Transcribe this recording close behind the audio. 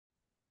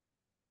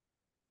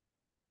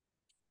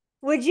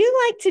Would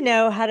you like to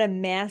know how to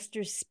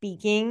master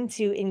speaking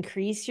to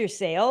increase your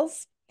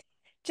sales?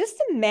 Just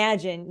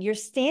imagine you're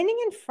standing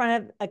in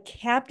front of a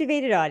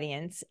captivated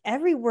audience,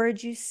 every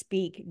word you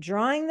speak,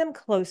 drawing them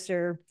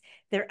closer,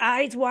 their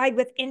eyes wide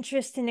with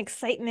interest and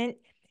excitement,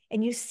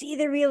 and you see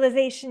the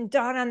realization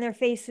dawn on their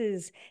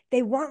faces.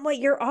 They want what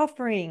you're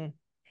offering.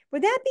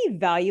 Would that be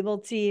valuable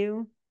to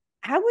you?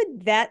 How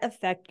would that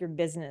affect your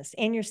business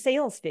and your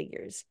sales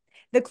figures?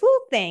 The cool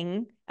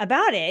thing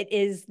about it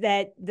is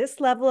that this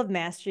level of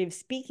mastery of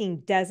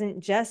speaking doesn't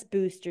just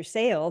boost your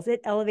sales,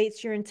 it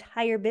elevates your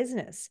entire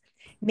business,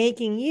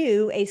 making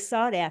you a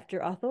sought after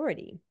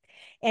authority.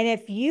 And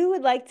if you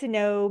would like to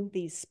know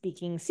these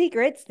speaking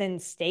secrets, then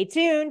stay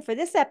tuned for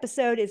this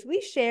episode as we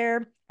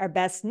share our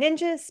best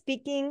ninja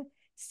speaking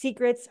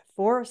secrets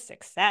for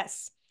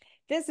success.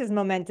 This is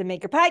Momentum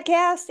Maker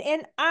Podcast,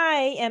 and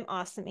I am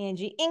awesome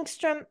Angie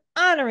Engstrom,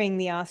 honoring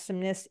the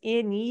awesomeness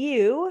in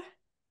you.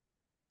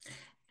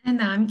 And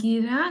I'm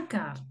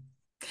Gitte.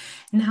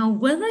 Now,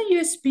 whether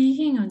you're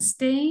speaking on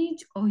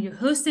stage or you're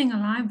hosting a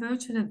live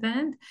virtual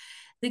event,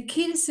 the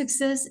key to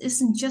success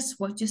isn't just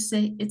what you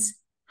say, it's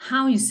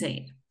how you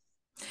say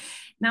it.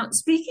 Now,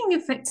 speaking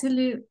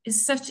effectively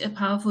is such a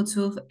powerful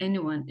tool for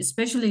anyone,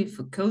 especially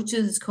for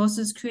coaches,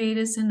 courses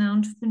creators, and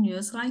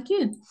entrepreneurs like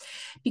you.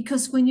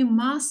 Because when you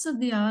master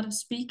the art of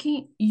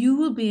speaking, you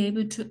will be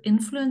able to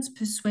influence,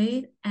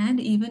 persuade, and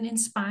even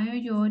inspire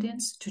your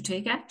audience to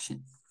take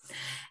action.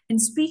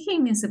 And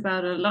speaking is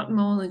about a lot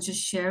more than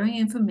just sharing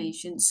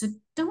information. So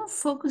don't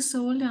focus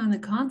solely on the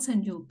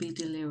content you'll be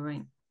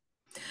delivering.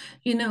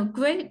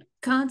 Great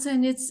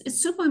content,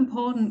 it's super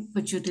important,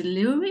 but your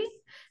delivery,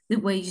 the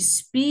way you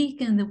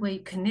speak and the way you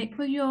connect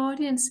with your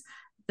audience,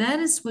 that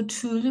is what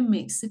truly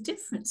makes the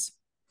difference.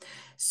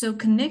 So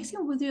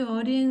connecting with your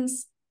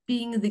audience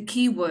being the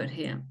key word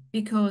here,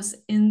 because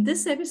in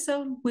this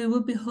episode, we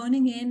will be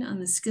honing in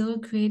on the skill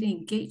of creating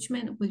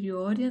engagement with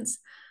your audience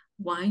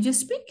while you're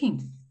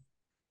speaking.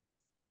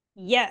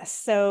 Yes.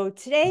 So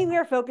today we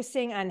are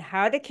focusing on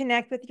how to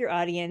connect with your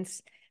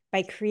audience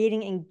by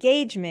creating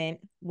engagement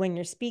when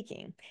you're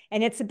speaking.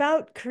 And it's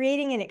about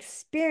creating an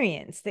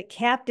experience that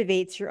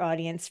captivates your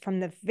audience from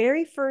the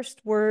very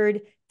first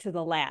word to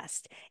the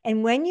last.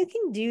 And when you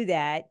can do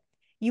that,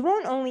 you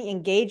won't only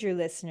engage your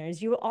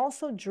listeners, you will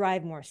also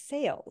drive more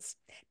sales.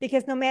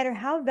 Because no matter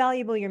how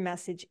valuable your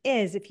message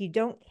is, if you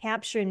don't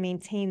capture and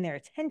maintain their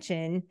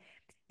attention,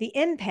 the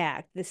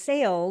impact, the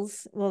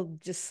sales will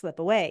just slip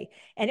away.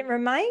 And it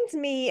reminds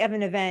me of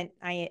an event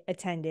I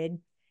attended.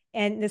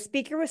 And the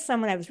speaker was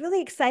someone I was really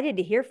excited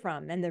to hear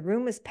from. And the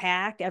room was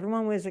packed.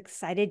 Everyone was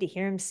excited to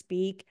hear him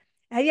speak.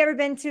 Have you ever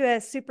been to a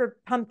super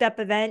pumped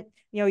up event?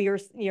 You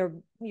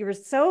were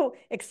so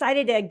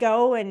excited to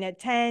go and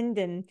attend,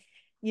 and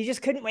you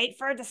just couldn't wait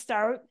for it to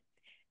start.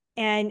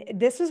 And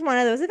this was one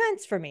of those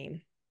events for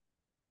me.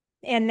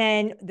 And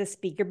then the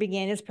speaker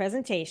began his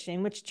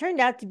presentation, which turned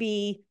out to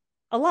be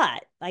a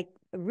lot, like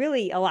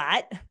really a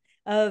lot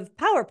of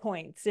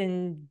PowerPoints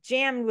and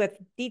jammed with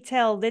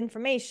detailed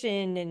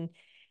information. And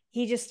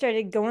he just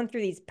started going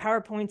through these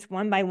PowerPoints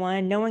one by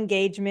one, no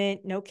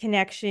engagement, no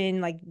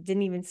connection, like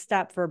didn't even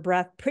stop for a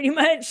breath pretty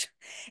much.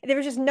 There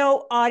was just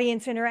no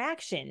audience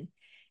interaction.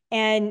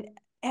 And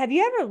have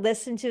you ever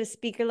listened to a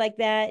speaker like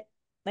that?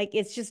 Like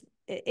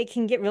it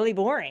can get really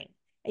boring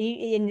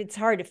and it's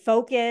hard to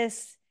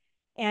focus.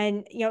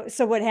 And,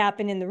 so what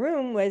happened in the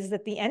room was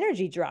that the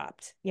energy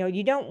dropped.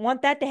 You don't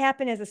want that to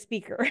happen as a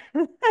speaker.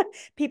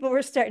 People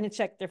were starting to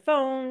check their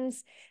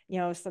phones,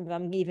 some of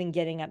them even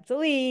getting up to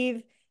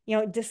leave,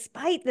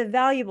 despite the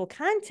valuable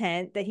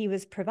content that he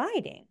was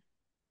providing.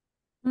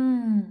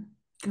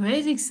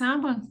 Great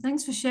example.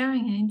 Thanks for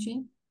sharing,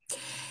 Angie.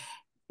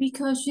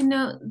 Because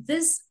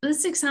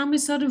this example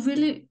sort of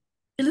really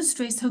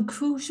illustrates how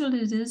crucial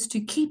it is to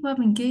keep up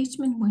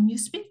engagement when you're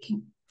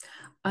speaking.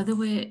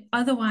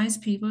 Otherwise,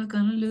 people are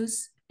going to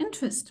lose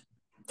interest.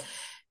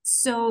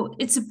 So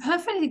it's a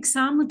perfect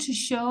example to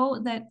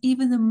show that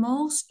even the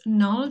most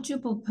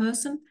knowledgeable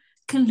person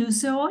can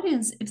lose their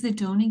audience if they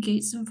don't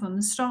engage them from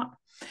the start.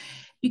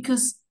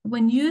 Because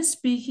when you're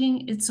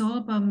speaking, it's all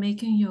about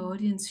making your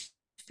audience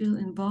feel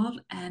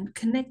involved and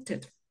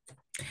connected.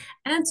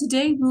 And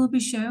today we'll be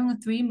sharing the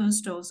three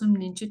most awesome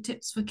ninja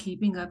tips for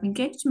keeping up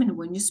engagement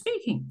when you're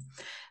speaking,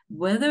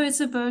 whether it's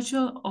a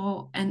virtual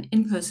or an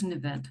in-person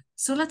event.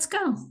 So let's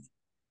go.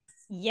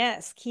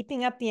 Yes,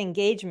 keeping up the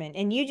engagement.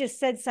 And you just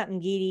said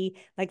something, Gitte,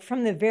 like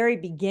from the very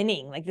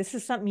beginning. Like this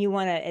is something you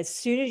want to, as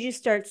soon as you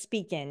start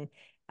speaking,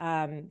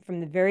 from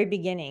the very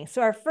beginning.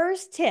 So our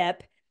first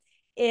tip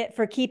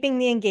for keeping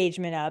the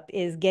engagement up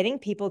is getting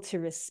people to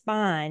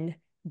respond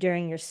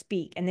during your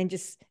speak, and then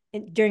just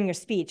during your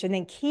speech, and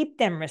then keep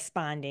them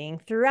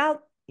responding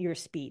throughout your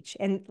speech.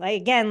 And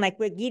like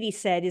what Gitte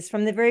said, is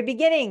from the very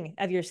beginning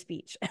of your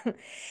speech.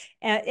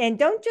 And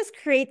don't just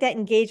create that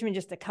engagement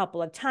just a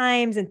couple of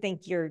times and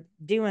think you're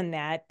doing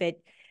that, but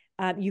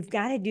you've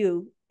got to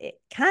do it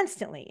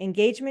constantly.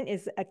 Engagement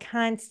is a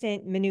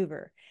constant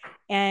maneuver,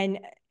 and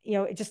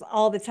just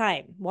all the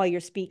time while you're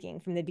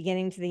speaking from the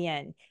beginning to the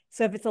end.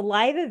 So if it's a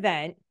live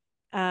event,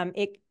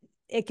 it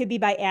it could be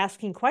by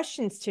asking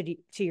questions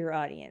to your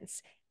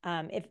audience.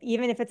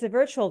 Even if it's a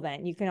virtual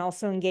event, you can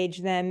also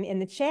engage them in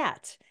the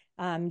chat,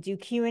 do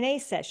Q&A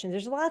sessions.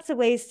 There's lots of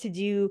ways to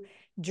do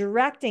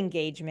direct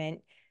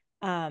engagement.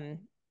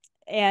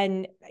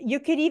 And you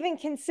could even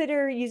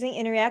consider using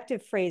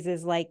interactive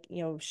phrases like,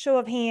 show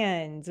of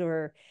hands,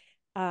 or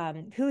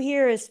who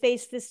here has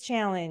faced this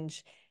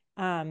challenge?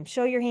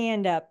 Show your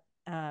hand up.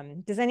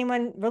 Does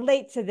anyone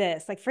relate to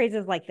this? Like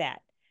phrases like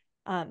that.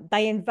 By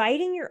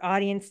inviting your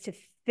audience to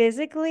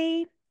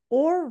physically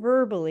or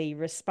verbally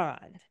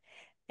respond,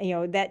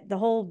 that the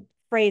whole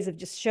phrase of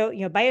just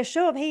show, by a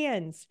show of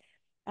hands,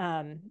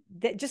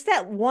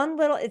 that one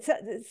little, it's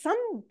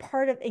some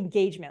part of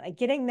engagement, like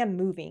getting them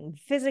moving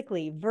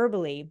physically,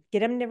 verbally, get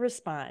them to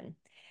respond.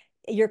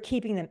 You're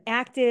keeping them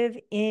active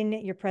in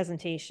your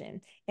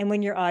presentation. And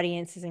when your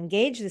audience is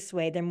engaged this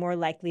way, they're more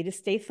likely to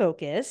stay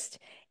focused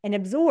and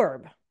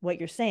absorb what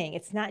you're saying.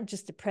 It's not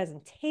just a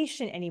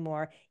presentation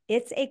anymore,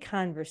 it's a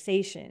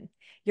conversation.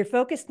 Your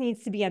focus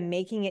needs to be on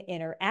making it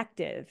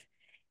interactive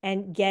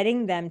and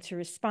getting them to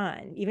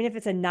respond, even if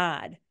it's a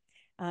nod,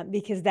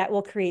 because that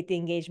will create the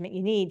engagement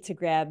you need to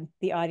grab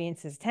the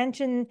audience's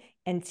attention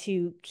and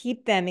to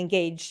keep them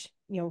engaged,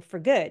 for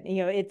good.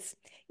 It's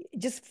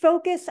just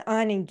focus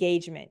on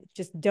engagement.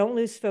 Just don't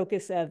lose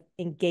focus of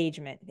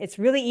engagement. It's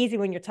really easy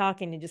when you're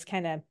talking to just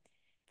kind of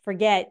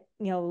forget,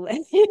 and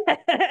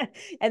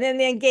then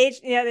the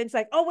engage, it's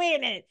like, oh, wait a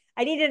minute,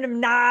 I needed a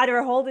nod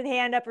or hold a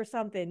hand up or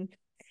something.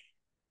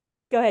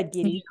 Go ahead,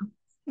 Gitte.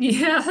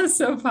 Yeah,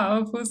 so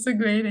powerful, so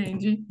great,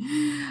 Angie.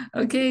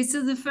 Okay,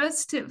 so the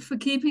first tip for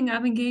keeping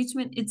up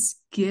engagement,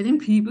 it's getting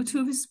people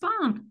to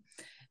respond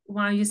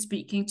while you're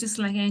speaking, just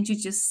like Angie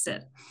just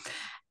said.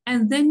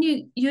 And then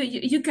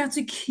you got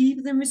to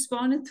keep them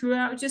responding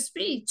throughout your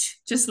speech,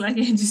 just like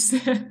Angie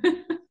said.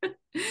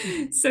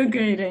 So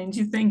great,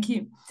 Angie. Thank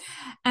you.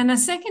 And a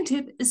second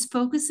tip is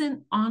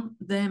focusing on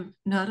them,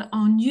 not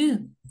on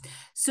you.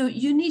 So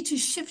you need to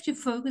shift your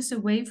focus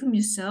away from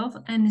yourself,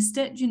 and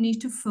instead you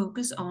need to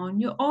focus on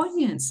your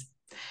audience.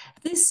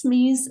 This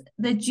means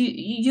that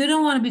you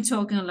don't want to be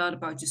talking a lot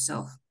about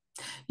yourself.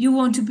 You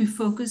want to be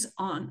focused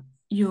on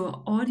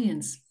your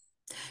audience.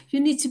 You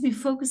need to be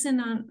focusing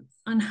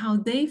on how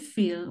they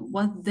feel,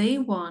 what they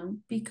want,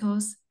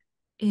 because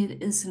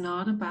it is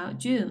not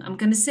about you. I'm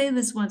going to say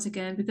this once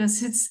again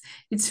because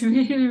it's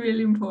really,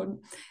 really important.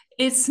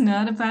 It's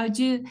not about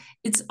you.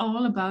 It's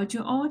all about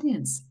your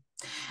audience.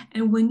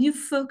 And when you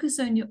focus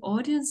on your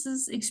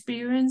audience's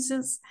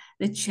experiences,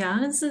 the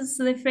challenges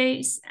they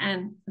face,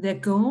 and their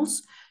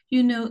goals,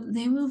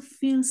 they will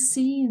feel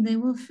seen, they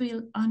will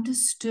feel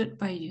understood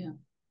by you.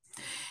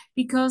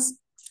 Because,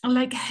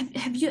 like,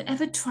 have you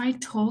ever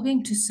tried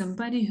talking to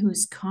somebody who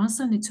is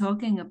constantly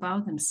talking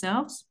about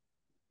themselves?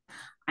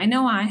 I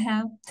know I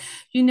have.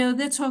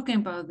 They're talking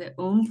about their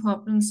own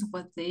problems,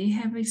 what they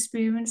have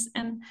experienced,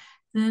 and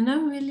they're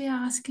not really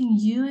asking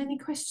you any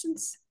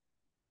questions,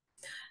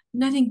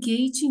 not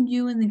engaging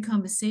you in the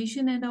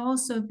conversation, and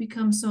also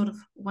becomes sort of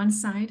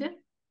one-sided.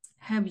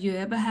 Have you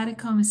ever had a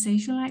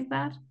conversation like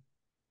that?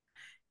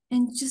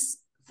 And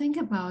just think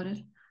about it.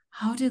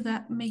 How did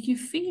that make you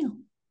feel?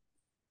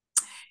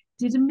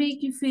 Did it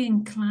make you feel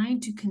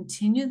inclined to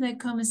continue that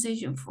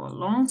conversation for a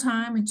long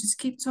time and just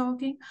keep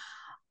talking?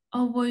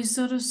 Or were you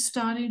sort of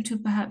starting to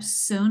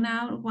perhaps zone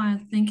out while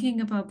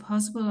thinking about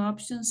possible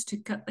options to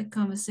cut the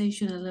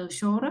conversation a little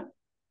shorter?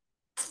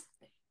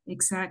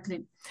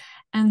 Exactly.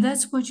 And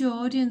that's what your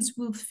audience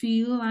will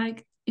feel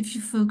like if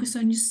you focus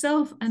on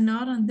yourself and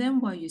not on them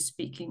while you're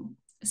speaking.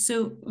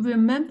 So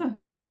remember,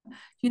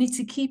 you need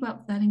to keep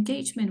up that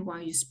engagement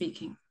while you're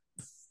speaking.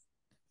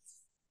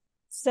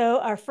 So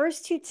our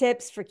first two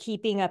tips for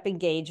keeping up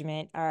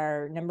engagement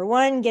are, number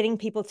one, getting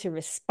people to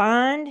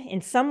respond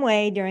in some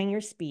way during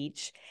your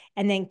speech,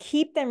 and then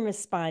keep them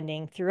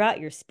responding throughout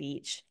your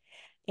speech.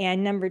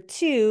 And number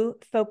two,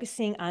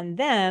 focusing on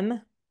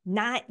them,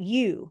 not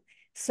you.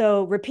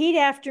 So repeat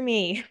after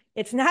me.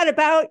 It's not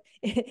about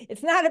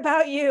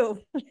you.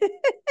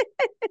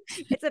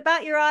 It's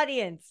about your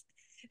audience.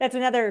 That's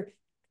another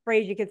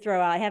phrase you could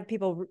throw out. I have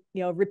people,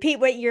 repeat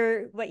what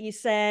you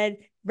said,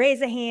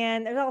 raise a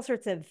hand. There's all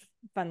sorts of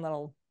fun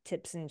little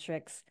tips and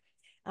tricks.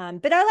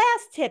 But our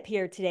last tip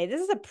here today,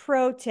 this is a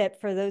pro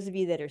tip for those of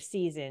you that are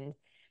seasoned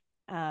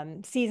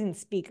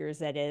speakers,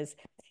 that is.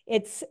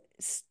 It's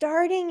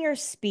starting your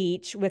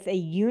speech with a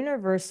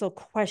universal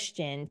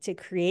question to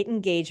create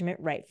engagement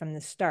right from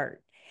the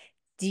start.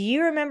 Do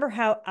you remember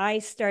how I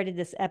started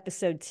this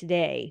episode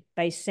today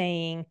by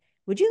saying,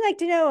 would you like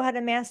to know how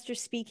to master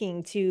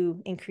speaking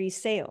to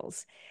increase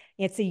sales?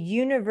 It's a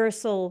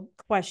universal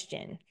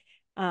question.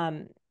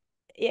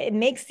 It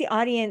makes the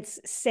audience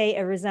say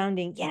a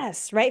resounding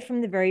yes right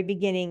from the very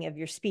beginning of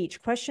your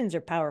speech. Questions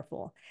are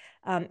powerful.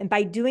 And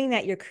by doing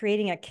that, you're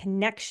creating a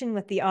connection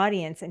with the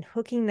audience and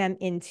hooking them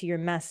into your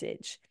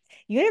message.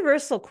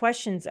 Universal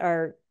questions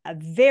are a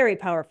very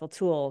powerful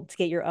tool to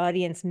get your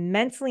audience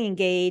mentally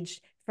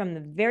engaged from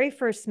the very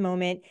first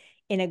moment,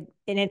 and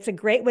it's a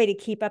great way to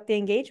keep up the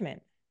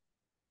engagement.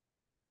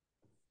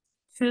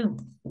 True.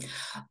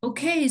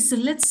 Okay, so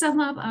let's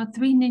sum up our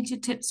 3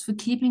 ninja tips for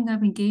keeping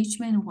up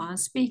engagement while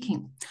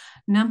speaking.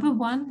 Number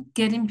one,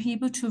 getting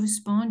people to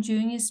respond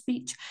during your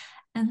speech,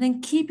 and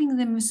then keeping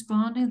them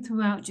responding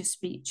throughout your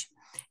speech.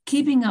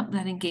 Keeping up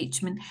that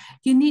engagement.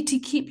 You need to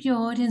keep your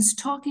audience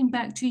talking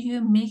back to you,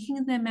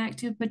 making them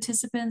active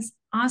participants,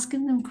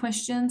 asking them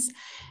questions,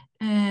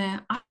 uh,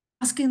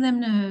 asking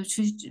them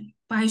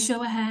by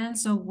show of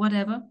hands or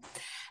whatever.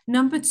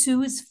 Number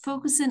two is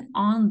focusing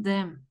on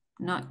them,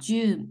 not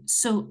you.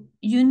 So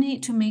you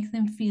need to make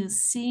them feel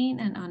seen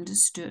and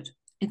understood.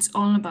 It's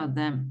all about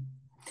them.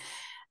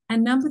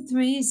 And number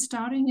three is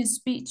starting your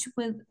speech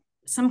with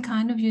some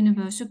kind of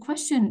universal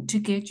question to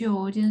get your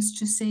audience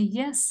to say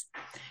yes,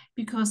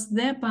 because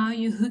thereby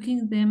you're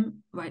hooking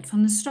them right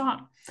from the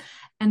start.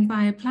 And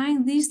by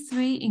applying these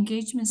 3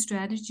 engagement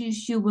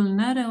strategies, you will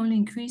not only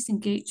increase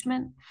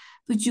engagement,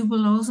 but you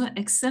will also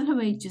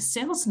accelerate your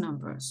sales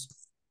numbers.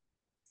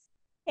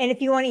 And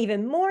if you want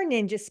even more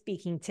ninja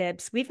speaking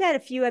tips, we've got a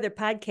few other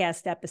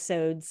podcast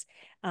episodes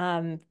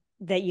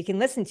that you can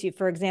listen to.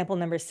 For example,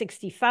 number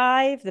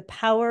 65,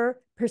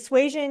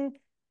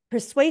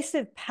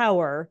 persuasive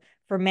power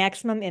for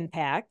maximum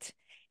impact.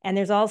 And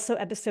there's also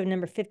episode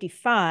number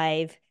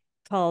 55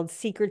 called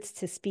Secrets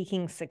to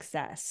Speaking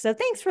Success. So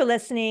thanks for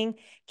listening.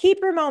 Keep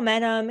your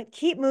momentum,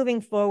 keep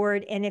moving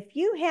forward. And if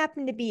you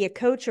happen to be a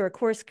coach or a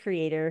course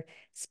creator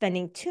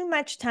spending too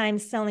much time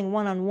selling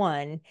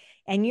one-on-one,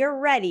 and you're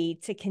ready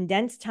to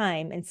condense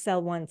time and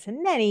sell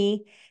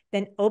one-to-many,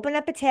 then open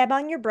up a tab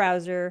on your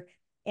browser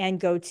and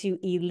go to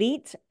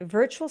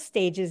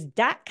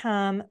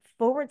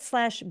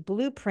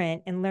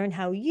elitevirtualstages.com/blueprint and learn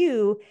how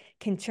you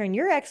can turn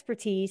your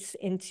expertise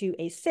into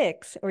a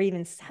 6 or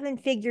even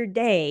 7-figure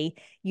day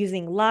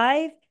using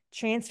live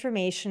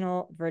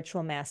transformational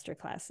virtual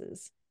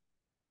masterclasses.